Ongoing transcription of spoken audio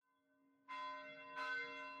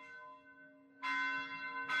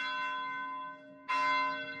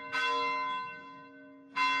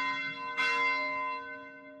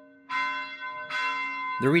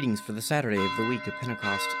The readings for the Saturday of the week of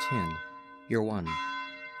Pentecost 10, Year 1.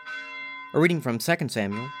 A reading from 2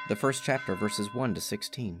 Samuel, the first chapter, verses 1 to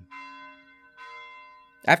 16.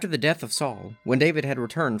 After the death of Saul, when David had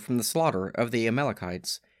returned from the slaughter of the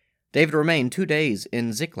Amalekites, David remained 2 days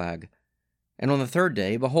in Ziklag. And on the 3rd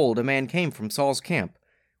day, behold, a man came from Saul's camp,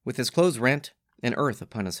 with his clothes rent and earth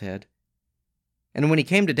upon his head. And when he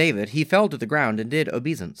came to David, he fell to the ground and did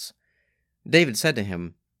obeisance. David said to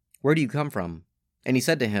him, "Where do you come from?" And he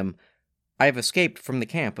said to him, "I have escaped from the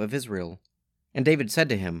camp of Israel." And David said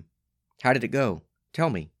to him, "How did it go?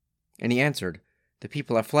 Tell me." And he answered, "The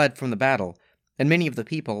people have fled from the battle, and many of the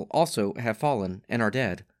people also have fallen and are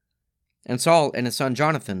dead. And Saul and his son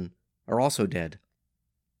Jonathan are also dead."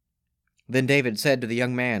 Then David said to the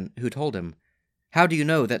young man who told him, "How do you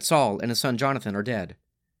know that Saul and his son Jonathan are dead?"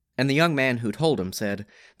 And the young man who told him said,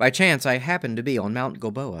 "By chance I happened to be on Mount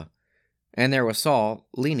Gilboa. And there was Saul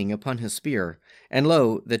leaning upon his spear, and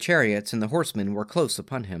lo, the chariots and the horsemen were close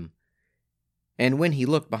upon him. And when he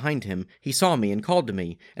looked behind him, he saw me and called to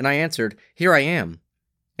me, and I answered, 'Here I am.'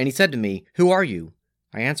 And he said to me, 'Who are you?'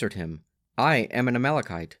 I answered him, 'I am an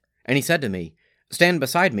Amalekite.' And he said to me, 'Stand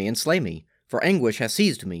beside me and slay me, for anguish has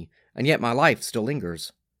seized me, and yet my life still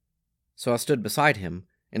lingers.' So I stood beside him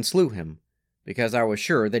and slew him, because I was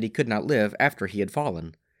sure that he could not live after he had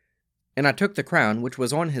fallen. And I took the crown which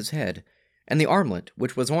was on his head, and the armlet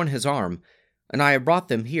which was on his arm, and I have brought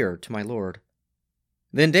them here to my lord."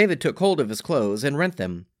 Then David took hold of his clothes and rent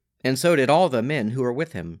them, and so did all the men who were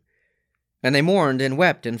with him. And they mourned and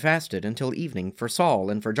wept and fasted until evening for Saul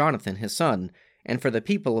and for Jonathan his son, and for the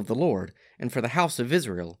people of the Lord, and for the house of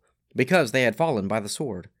Israel, because they had fallen by the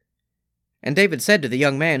sword. And David said to the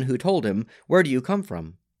young man who told him, "Where do you come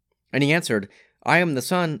from?" And he answered, "I am the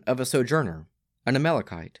son of a sojourner, an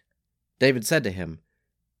Amalekite." David said to him,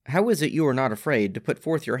 "How is it you are not afraid to put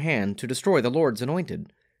forth your hand to destroy the Lord's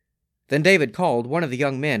anointed?" Then David called one of the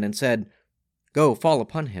young men and said, "Go, fall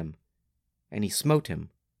upon him." And he smote him,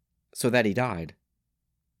 so that he died.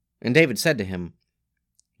 And David said to him,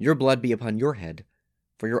 "Your blood be upon your head,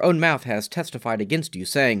 for your own mouth has testified against you,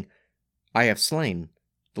 saying, 'I have slain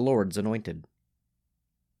the Lord's anointed.'"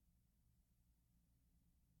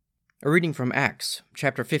 A reading from Acts,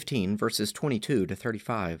 chapter 15, verses 22 to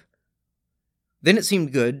 35. Then it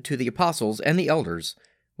seemed good to the apostles and the elders,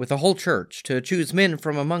 with the whole church, to choose men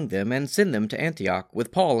from among them and send them to Antioch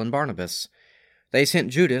with Paul and Barnabas. They sent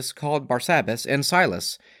Judas, called Barsabbas, and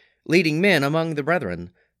Silas, leading men among the brethren,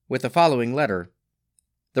 with the following letter: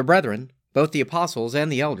 "The brethren, both the apostles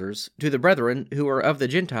and the elders, to the brethren who are of the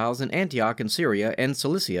Gentiles in Antioch and Syria and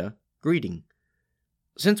Cilicia, greeting.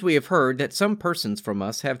 Since we have heard that some persons from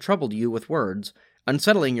us have troubled you with words,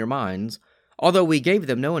 unsettling your minds, although we gave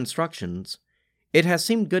them no instructions, it has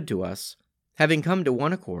seemed good to us, having come to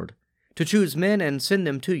one accord, to choose men and send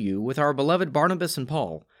them to you with our beloved Barnabas and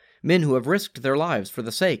Paul, men who have risked their lives for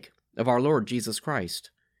the sake of our Lord Jesus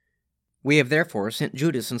Christ. We have therefore sent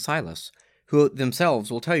Judas and Silas, who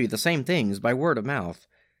themselves will tell you the same things by word of mouth,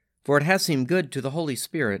 for it has seemed good to the Holy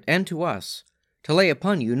Spirit and to us to lay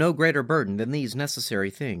upon you no greater burden than these necessary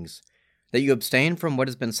things, that you abstain from what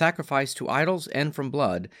has been sacrificed to idols, and from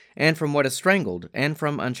blood, and from what is strangled, and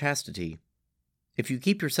from unchastity. If you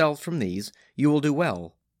keep yourselves from these, you will do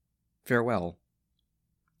well. Farewell."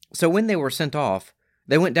 So when they were sent off,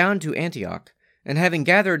 they went down to Antioch, and having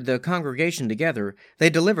gathered the congregation together, they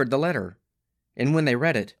delivered the letter. And when they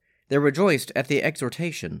read it, they rejoiced at the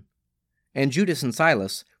exhortation. And Judas and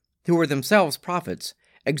Silas, who were themselves prophets,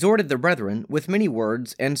 exhorted the brethren with many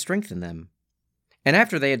words and strengthened them. And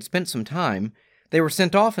after they had spent some time, they were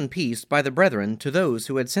sent off in peace by the brethren to those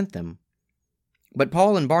who had sent them. But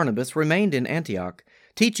Paul and Barnabas remained in Antioch,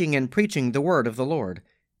 teaching and preaching the word of the Lord,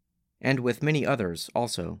 and with many others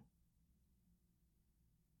also.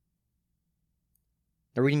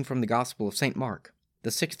 A reading from the Gospel of St. Mark,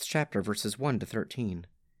 the 6th chapter, verses 1 to 13.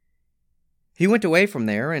 He went away from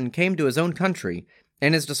there and came to his own country,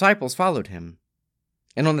 and his disciples followed him.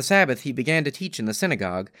 And on the Sabbath he began to teach in the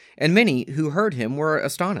synagogue, and many who heard him were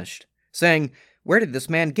astonished, saying, "Where did this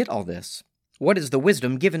man get all this? What is the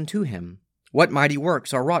wisdom given to him? What mighty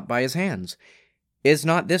works are wrought by his hands? Is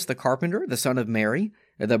not this the carpenter, the son of Mary,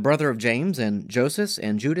 the brother of James and Joseph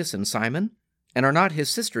and Judas and Simon? And are not his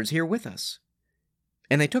sisters here with us?"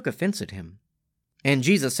 And they took offense at him. And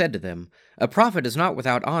Jesus said to them, "A prophet is not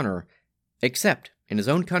without honor, except in his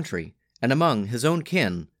own country, and among his own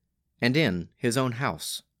kin, and in his own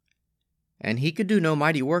house." And he could do no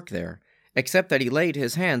mighty work there, except that he laid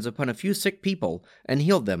his hands upon a few sick people and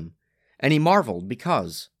healed them, and he marveled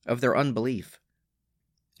because of their unbelief.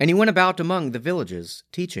 And he went about among the villages,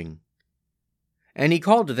 teaching. And he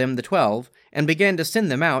called to them the 12, and began to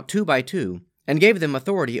send them out 2 by 2, and gave them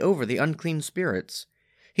authority over the unclean spirits.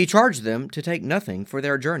 He charged them to take nothing for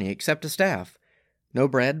their journey except a staff, no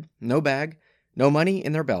bread, no bag, no money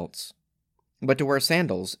in their belts, but to wear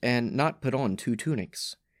sandals, and not put on 2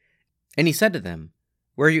 tunics. And he said to them,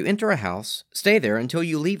 Where you enter a house, stay there until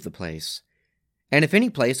you leave the place. And if any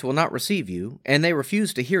place will not receive you, and they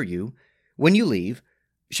refuse to hear you, when you leave,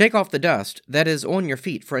 shake off the dust that is on your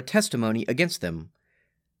feet for a testimony against them.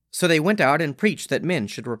 So they went out and preached that men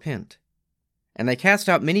should repent. And they cast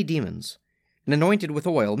out many demons, and anointed with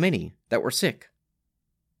oil many that were sick,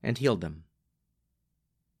 and healed them.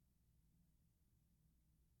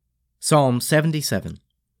 Psalm 77.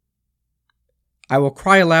 I will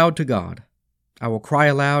cry aloud to God. I will cry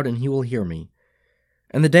aloud, and he will hear me.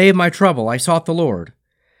 In the day of my trouble I sought the Lord.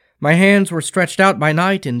 My hands were stretched out by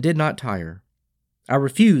night and did not tire. I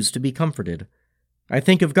refuse to be comforted. I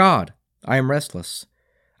think of God. I am restless.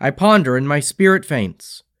 I ponder, and my spirit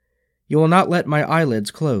faints. You will not let my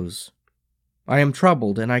eyelids close. I am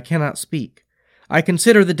troubled, and I cannot speak. I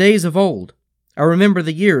consider the days of old. I remember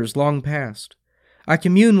the years long past. I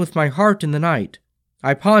commune with my heart in the night.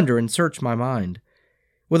 I ponder and search my mind.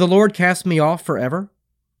 Will the Lord cast me off forever?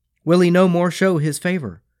 Will he no more show his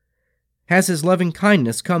favor? Has his loving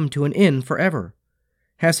kindness come to an end forever?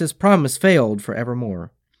 Has his promise failed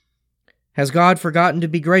forevermore? Has God forgotten to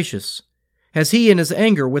be gracious? Has he in his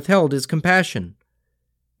anger withheld his compassion?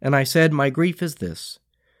 And I said, My grief is this: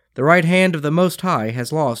 the right hand of the Most High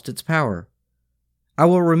has lost its power. I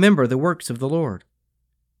will remember the works of the Lord,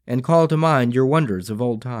 and call to mind your wonders of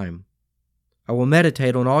old time. I will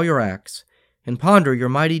meditate on all your acts, and ponder your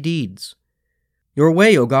mighty deeds. Your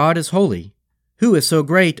way, O God, is holy. Who is so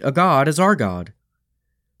great a God as our God?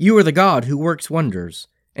 You are the God who works wonders,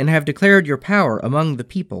 and have declared your power among the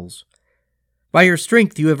peoples. By your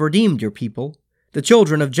strength you have redeemed your people, the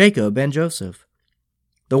children of Jacob and Joseph.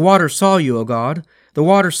 The water saw you, O God, the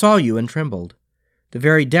water saw you and trembled. The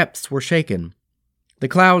very depths were shaken. The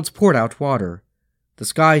clouds poured out water. The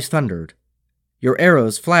skies thundered. Your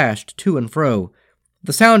arrows flashed to and fro.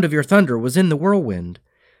 The sound of your thunder was in the whirlwind.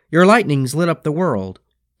 Your lightnings lit up the world.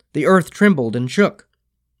 The earth trembled and shook.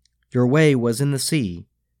 Your way was in the sea,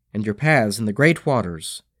 and your paths in the great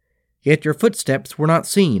waters. Yet your footsteps were not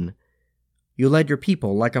seen. You led your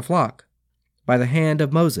people like a flock, by the hand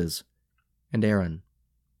of Moses and Aaron.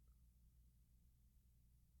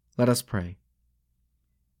 Let us pray.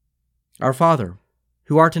 Our Father,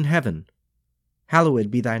 who art in heaven,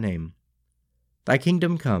 hallowed be thy name. Thy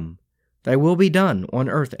kingdom come, thy will be done on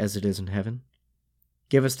earth as it is in heaven.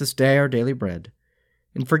 Give us this day our daily bread,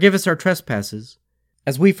 and forgive us our trespasses,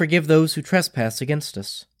 as we forgive those who trespass against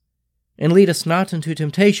us. And lead us not into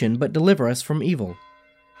temptation, but deliver us from evil.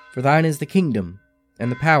 For thine is the kingdom,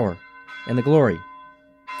 and the power, and the glory,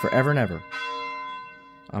 forever and ever.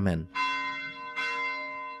 Amen.